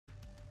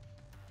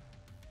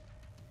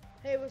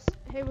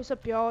What's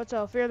up, y'all? It's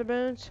Fear the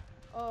Bones.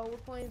 We're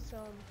playing some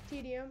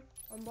TDM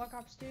on Black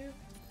Ops 2.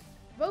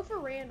 Vote for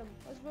random.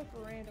 Let's vote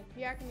for random.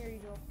 Yeah, I can hear you,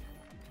 Joel.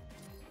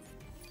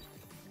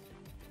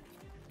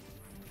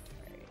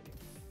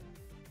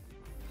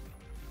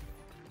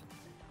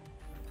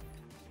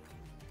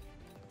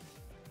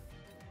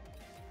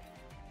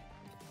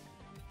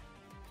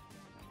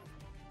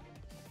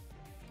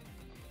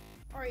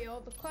 Alright, y'all.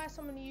 The class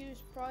I'm gonna use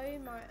probably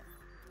my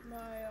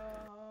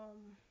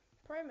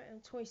probably my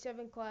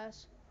 27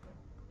 class.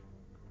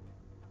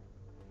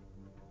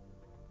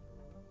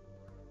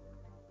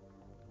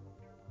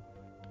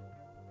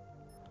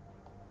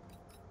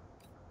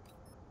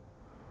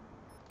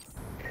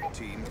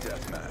 Team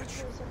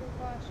deathmatch. 27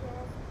 class,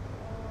 y'all.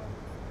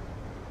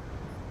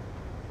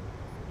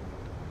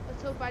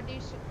 Let's hope I do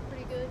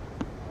pretty good.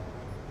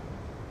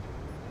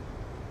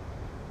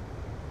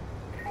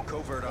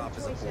 Covert op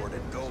is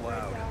aborted. Go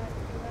loud.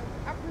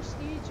 I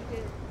prestiged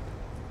it.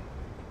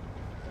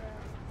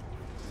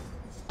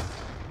 Yeah.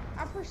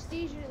 I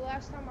prestiged it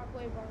last time I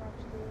played Black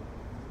Ops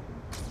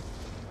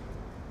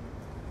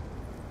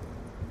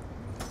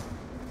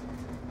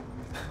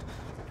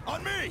 2.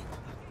 On me!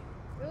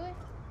 Really?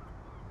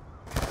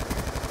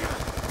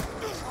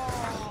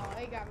 Oh,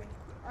 they got me.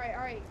 Alright,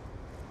 alright.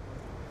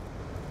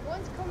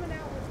 One's coming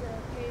out with the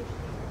PhD.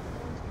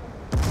 One's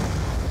coming.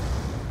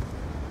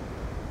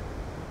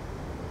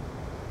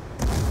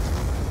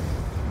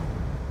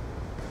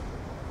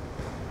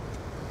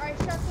 Alright,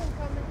 shotgun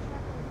coming,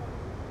 shotgun coming.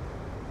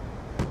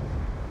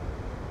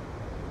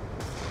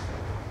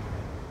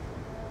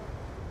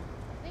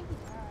 I think he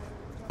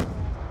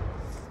died.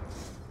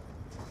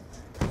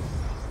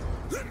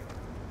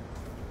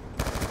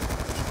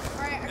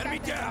 Alright, I Enemy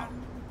got that down!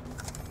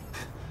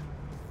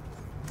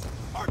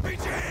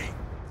 RPG!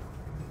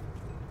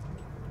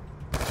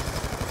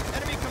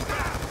 Enemy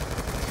combat!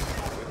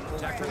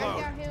 Attack Alright, I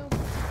reload. got him.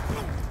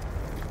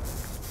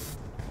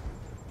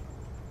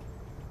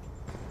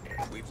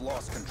 We've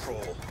lost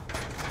control.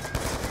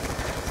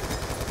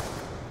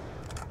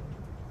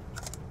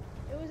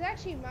 It was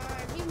actually mine.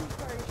 He was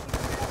started shooting.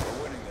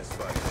 We're winning this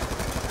fight.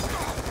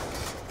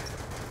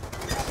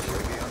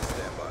 UAV on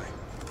standby.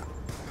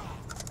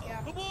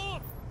 Yeah.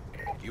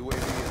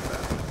 UAV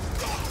inbound.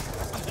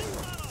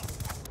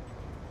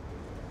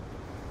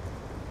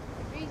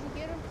 Easy,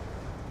 get him.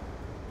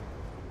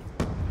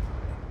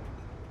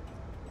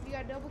 You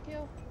got a double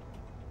kill?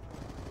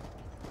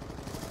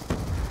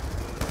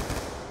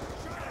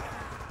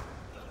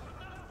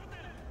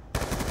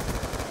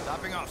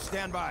 Stopping off.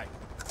 Standby.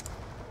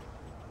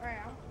 Alright,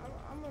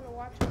 I'm gonna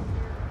watch him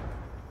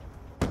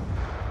here.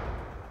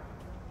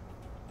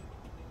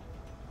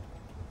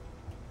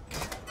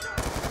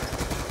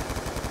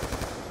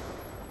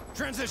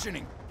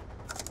 Transitioning.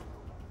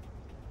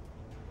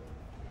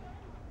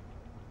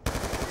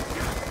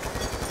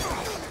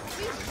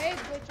 He's head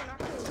glitching. I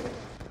couldn't get him.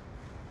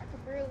 I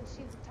could barely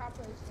see the top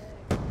of his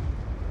head.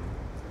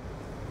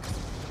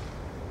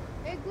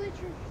 Head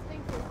glitchers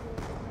think they're good,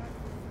 but not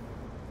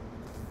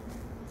good.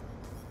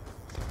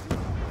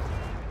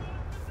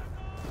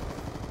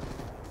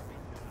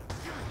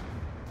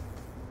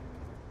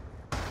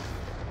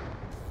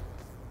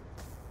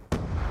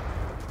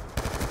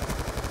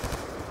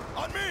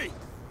 On me!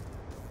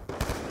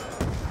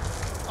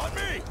 On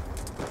me!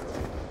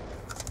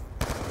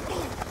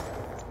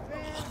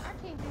 Man, I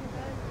can't do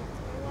that.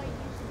 They're like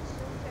using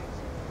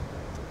syntaxes.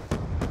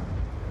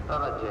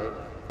 तवज्जो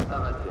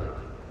तवज्जो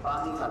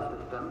पानी का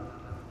system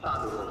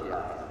चालू हो गया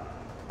है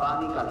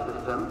पानी का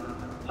सिस्टम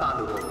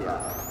चालू हो गया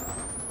है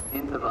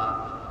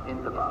इंतबाह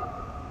इंतबाह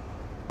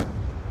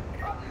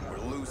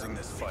We're losing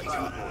this fight.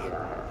 चालू हो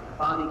गया है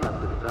पानी का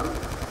सिस्टम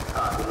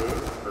काबिले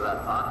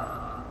रफा है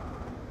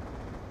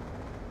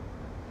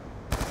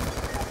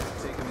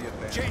Taking the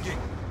advantage. Changing.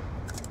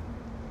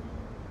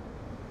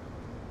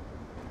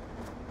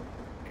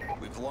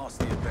 We've lost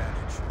the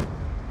advantage.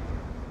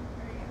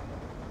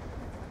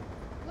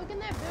 Look in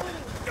that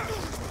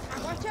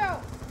building. Watch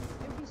out.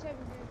 MP7,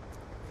 dude.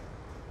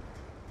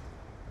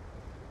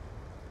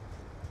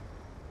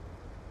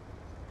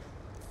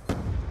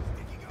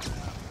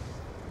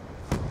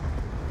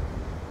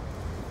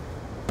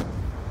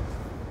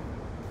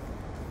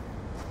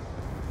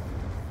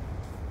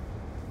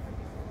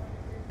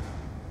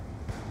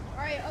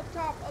 Alright, up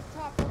top, up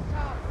top, up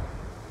top.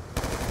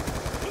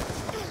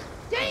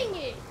 Dang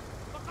it!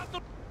 Yeah.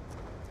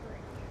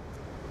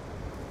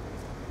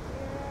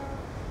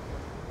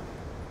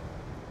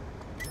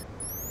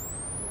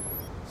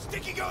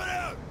 Sticky going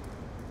out!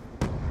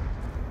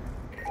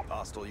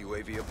 Hostile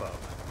UAV above.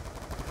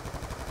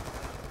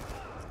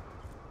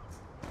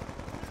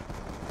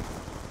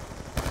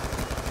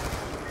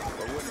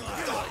 We're winning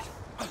this fight.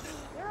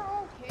 They're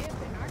all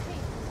camping. I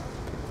can't.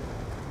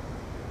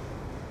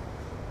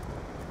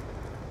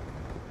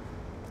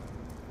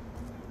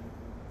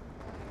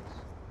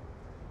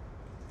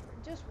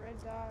 Nice. Just red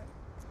dot.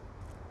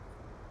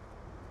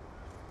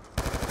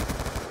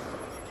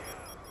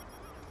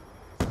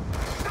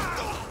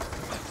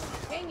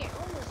 Dang it,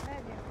 almost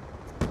had him.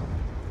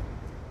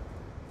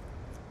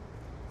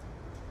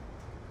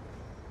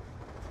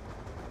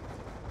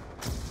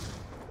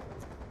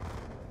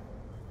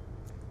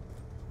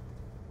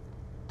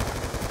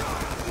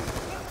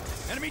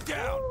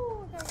 down!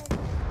 Ooh, okay.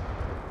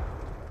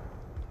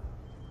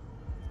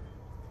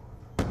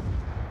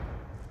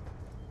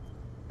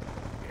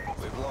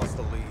 We've lost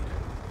the lead.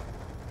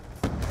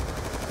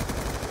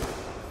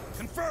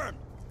 Confirmed!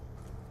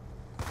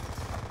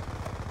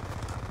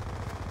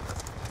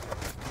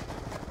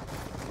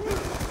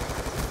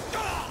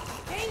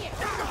 Dang it!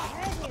 I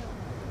had him.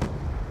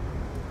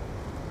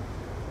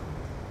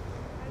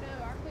 I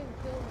know, I couldn't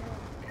kill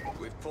him.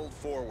 We've pulled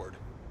forward.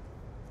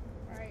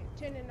 Alright,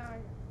 10 and 9.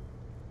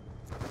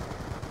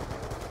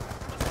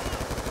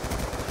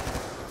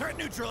 Threat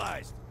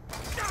neutralized!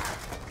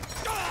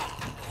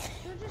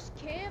 They're just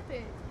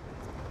camping.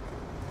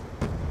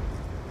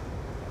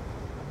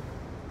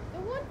 The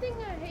one thing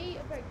I hate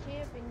about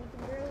camping, you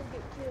can barely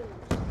get kills.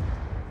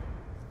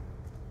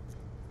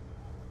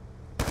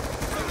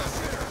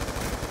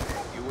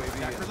 UAV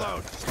Back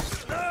reload.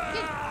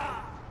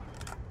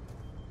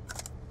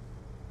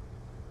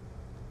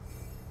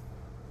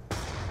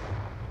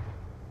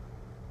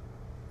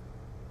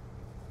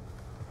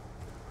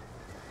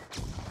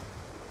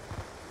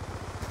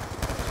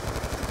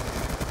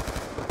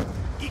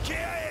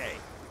 EKIA!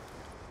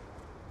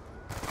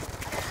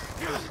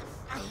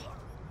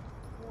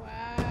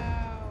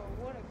 Wow,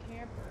 what a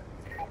camper.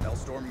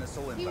 Hellstorm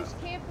missile He was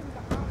inbound. camping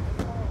behind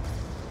the wall.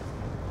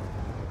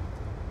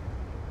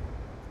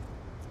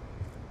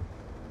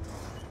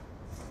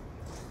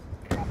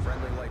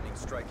 Friendly lightning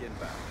strike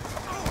inbound.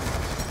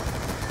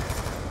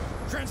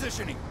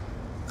 Transitioning.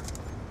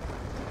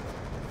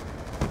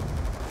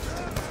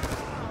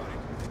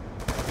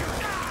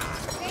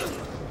 Dang it.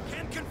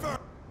 Can confirm.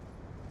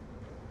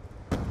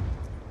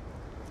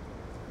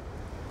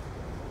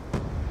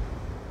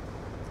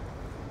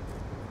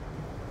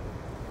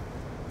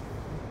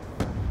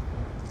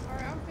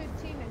 Alright, I'm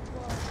 15 and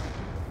 12.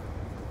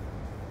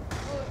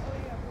 Oh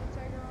yeah, blue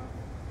tiger on.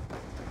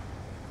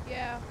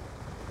 Yeah.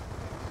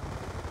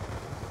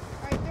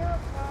 Alright, they're up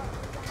top.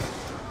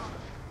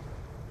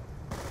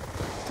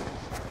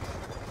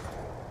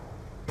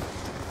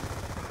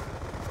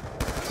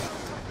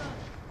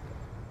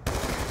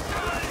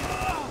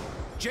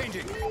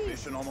 Changing.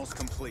 Mission almost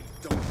complete.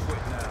 Don't quit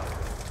now.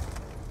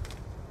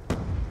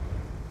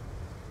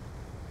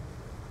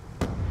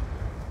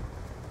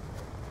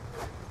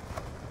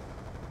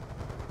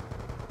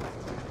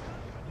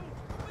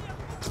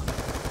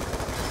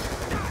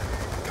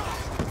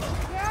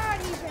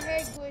 God, he's a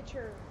head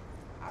glitcher.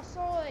 I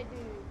saw that dude.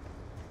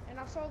 And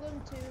I saw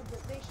them too,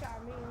 but they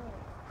shot me away.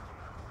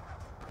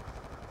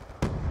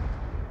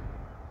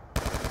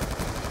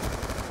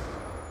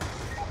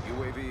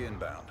 UAV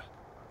inbound.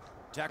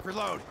 Attack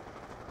reload.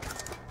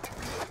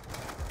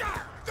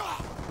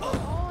 Come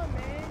on,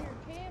 man,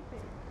 you're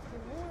camping.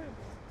 You're horrible.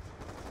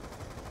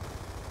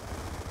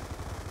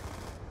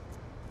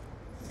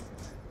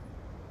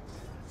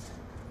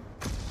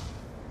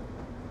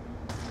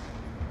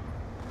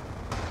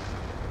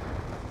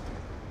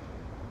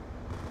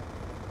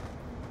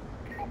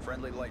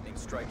 Friendly lightning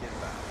strike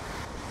inbound.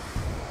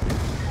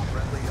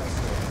 Friendly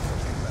Hellstorm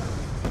missile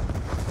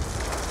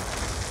inbound.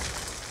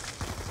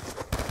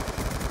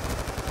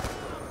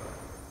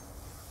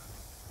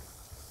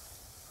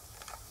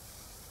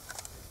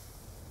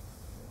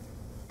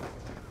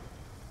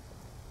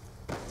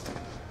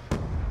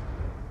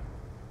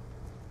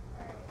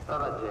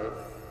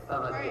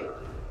 Alright,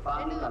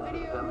 end of the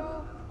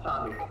video,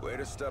 y'all. Way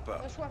to step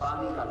up. Let's watch the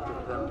real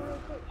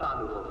quick.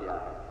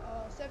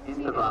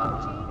 17 and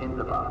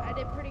 14. I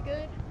did pretty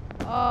good.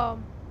 Oh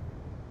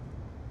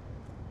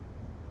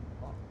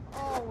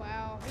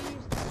wow, he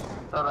used.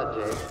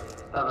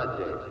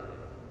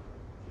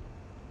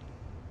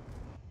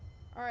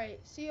 Alright,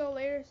 see you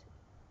later.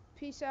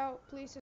 Peace out. Please.